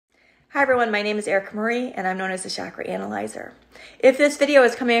Hi everyone, my name is Erica Marie and I'm known as the Chakra Analyzer. If this video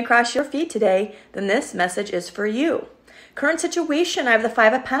is coming across your feed today, then this message is for you. Current situation, I have the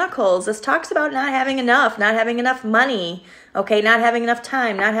Five of Pentacles. This talks about not having enough money, okay, not having enough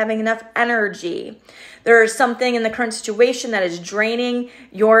time, not having enough energy. There is something in the current situation that is draining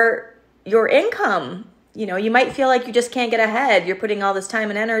your income. You know, you might feel like you just can't get ahead. You're putting all this time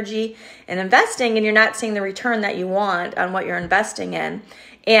and energy and investing and you're not seeing the return that you want on what you're investing in.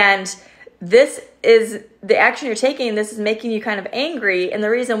 And this is the action you're taking. This is making you kind of angry. And the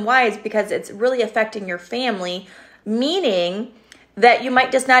reason why is because it's really affecting your family, meaning that you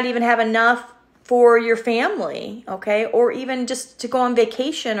might just not even have enough for your family, okay? Or even just to go on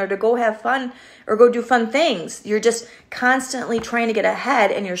vacation or to go have fun or go do fun things. You're just constantly trying to get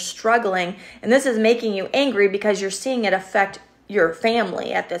ahead and you're struggling. And this is making you angry because you're seeing it affect your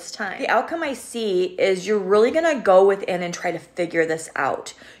family at this time. The outcome I see is you're really gonna go within and try to figure this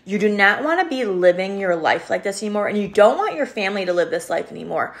out. You do not wanna be living your life like this anymore, and you don't want your family to live this life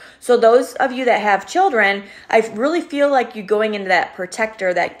anymore. So those of you that have children, I really feel like you going into that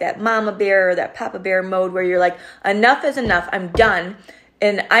protector, that mama bear or that papa bear mode where you're like, enough is enough, I'm done.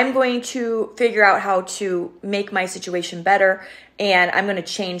 And I'm going to figure out how to make my situation better, and I'm gonna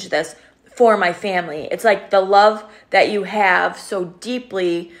change this for my family. It's like the love that you have so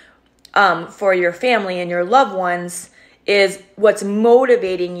deeply for your family and your loved ones is what's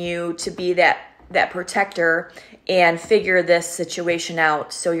motivating you to be that protector and figure this situation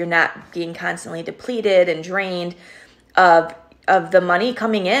out so you're not being constantly depleted and drained of the money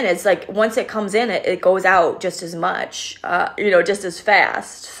coming in. It's like once it comes in, it goes out just as much, just as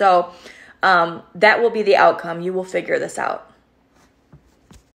fast. So that will be the outcome. You will figure this out.